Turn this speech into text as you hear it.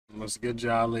What's good,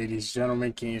 y'all, ladies,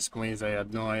 gentlemen, kings, queens? How y'all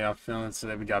doing? How y'all feeling?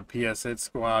 Today we got PS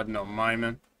Hitsquad, no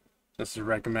Miming. This is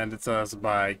recommended to us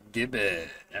by 𝐑𝐄𝐒𝐓.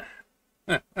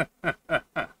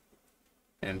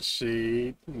 And she,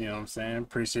 you know what I'm saying?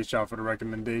 Appreciate y'all for the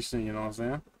recommendation, you know what I'm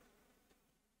saying?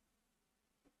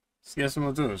 Let's get some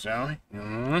of those, shall we?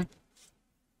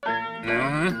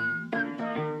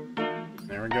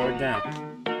 There we go again.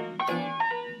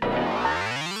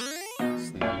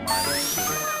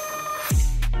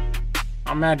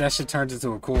 I'm mad that shit turned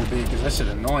into a cool beat because that shit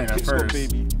annoying at first.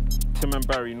 Baby. Tim and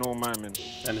Barry, no Miming.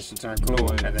 Then it should turn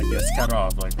cool and then gets cut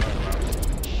off like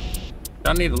that.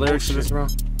 Y'all need the lyrics to this, bro? Oh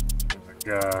my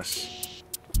gosh.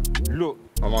 Look.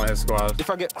 I'm on Hitsquad. If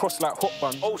I get crossed like hot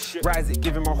bun, oh shit, rise it,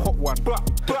 give him a hot one.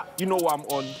 You know what I'm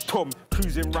on. Tom,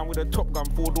 cruising round with a top gun,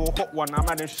 4-door hot one. I'm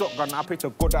adding shotgun, I pray to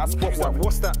God that I spot one.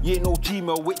 What's that? You ain't no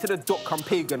Gmail, wait till the dot come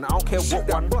pagan. I don't care what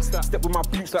one. Step with my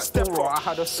boots like Thora. I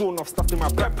had a sawn off stuffed in my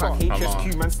backpack.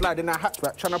 HSQ man sliding a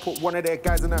hatchback, trying to put one of their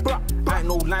guys in a. I ain't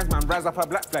no lines man, rise up a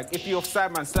black flag. If you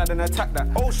offside man, slide and attack that.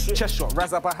 Oh shit, chest shot,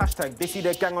 rise up a hashtag. They see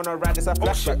the gang on a ride, it's a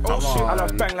flashback. Oh shit, I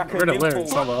love bang like a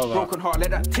nympho. Broken heart, let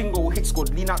that tingle.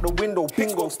 Hitsquad, lean out the window.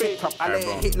 Bingo, stepped up, I let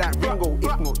it hit like Ringo.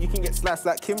 If not, you can get sliced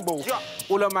like Kimbo.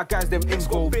 All of my guys, them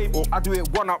ingo. Or I do it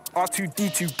one up,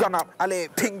 R2D2, gun up, I let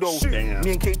it ping though. Me and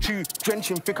𝐑𝐄𝐒𝐓,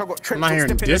 drenching, think I got trench. I'm not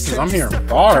hearing disses, I'm hearing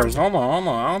bars. Hold on.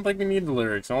 I don't think we need the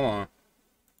lyrics. Hold on.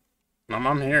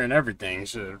 I'm hearing everything.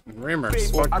 Shit.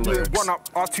 Reamers, fuck I the do lyrics. it one up,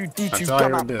 R2D2,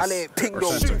 gun up, I let it ping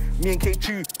though. Me and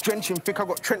𝐑𝐄𝐒𝐓, drenching, think I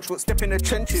got trench foot, step in the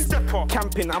trenches.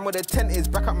 Camping, I'm where the tent is,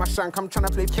 back up my shank, I'm trying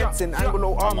to play fencing. Angle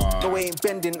low arm, the way ain't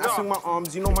bending. I swing my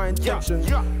arms, you know my intention.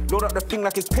 Load up the thing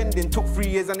like it's pending. Took 3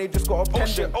 years and they just got a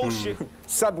pendant. Oh shit,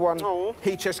 sad one.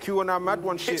 HSQ on our mad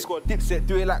one shit. Dipset,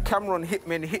 do it like Cameron,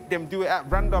 hitmen, hit them, do it at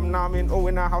random. Now I'm in,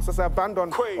 in our house that's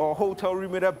abandoned. Or hotel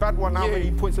room with a bad one. How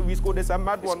many points have we scored? This a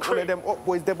mad one. All of them up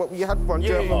boys there, but we had one.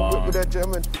 German whip with a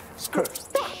German skirt.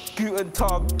 Guten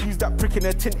Tag, use that brick in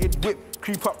a tinted whip.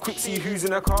 Creep up quick, see who's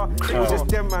in the car. It was just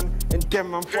them man and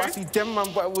them man. Before I see them man,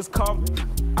 but it was calm.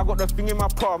 I got the thing in my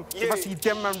palm. If I see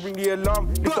them man, ring the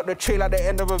alarm. Lift up the trail at the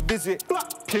end of a visit.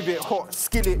 Pivot, hot,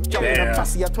 skillet. Jump in a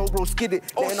passy, I told bro skid it.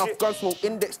 Letting off gun smoke,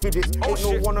 index fidgets. Ain't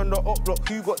no one on the up block.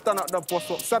 Who got done at the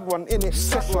boss up? Sad one, in it.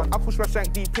 Sad one. I push my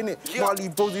shank deep in it. Marley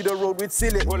Brosy the road with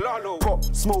Sillet. Pop,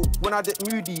 smoke, when I get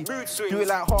moody. Do it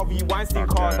like Harvey Weinstein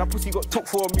card. That pussy got took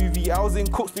for a movie. I was in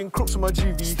Cooks, been crooks from a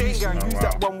juvie. Stain gang, use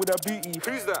that one with a booty.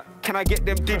 Who's that? Can I get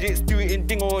them digits? Do it in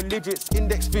ding or legits.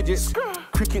 Index fidgets.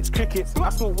 Crickets. I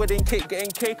smoke wedding cake,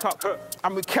 getting cake up.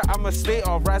 I'm a cat, I'm a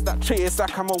slater. Rise that tray, it's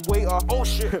like I'm a waiter. Oh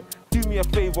shit. Do me a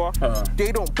favor,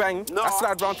 they don't bang. I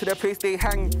slide round to their place, they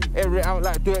hang. Air it out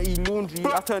like dirty laundry.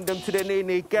 I turn them to the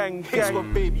Nene gang.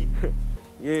 Hitsquad baby.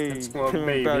 Yeah, Hitsquad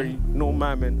baby. Barry, no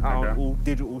Miming. Out on all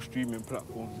digital streaming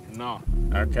platforms. Nah.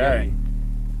 Okay.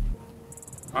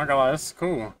 I'm not gonna lie, this is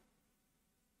cool.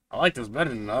 I like this better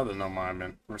than the other no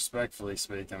Miming, respectfully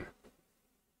speaking.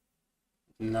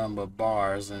 Number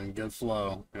bars and good flow. You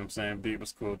know what I'm saying? Beat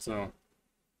was cool too.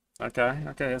 Okay,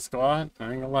 Hitsquad.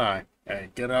 I ain't gonna lie. Hey,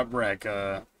 get up, wreck,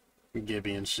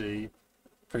 𝐑𝐄𝐒𝐓 and she.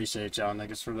 Appreciate y'all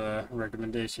niggas for the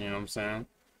recommendation, you know what I'm saying?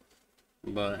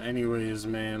 But anyways,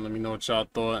 man, let me know what y'all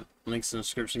thought. Links in the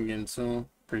description, getting tuned.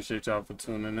 Appreciate y'all for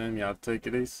tuning in. Y'all take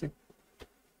it easy.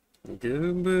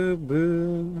 Good boo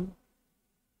boo.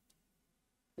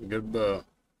 Good boo.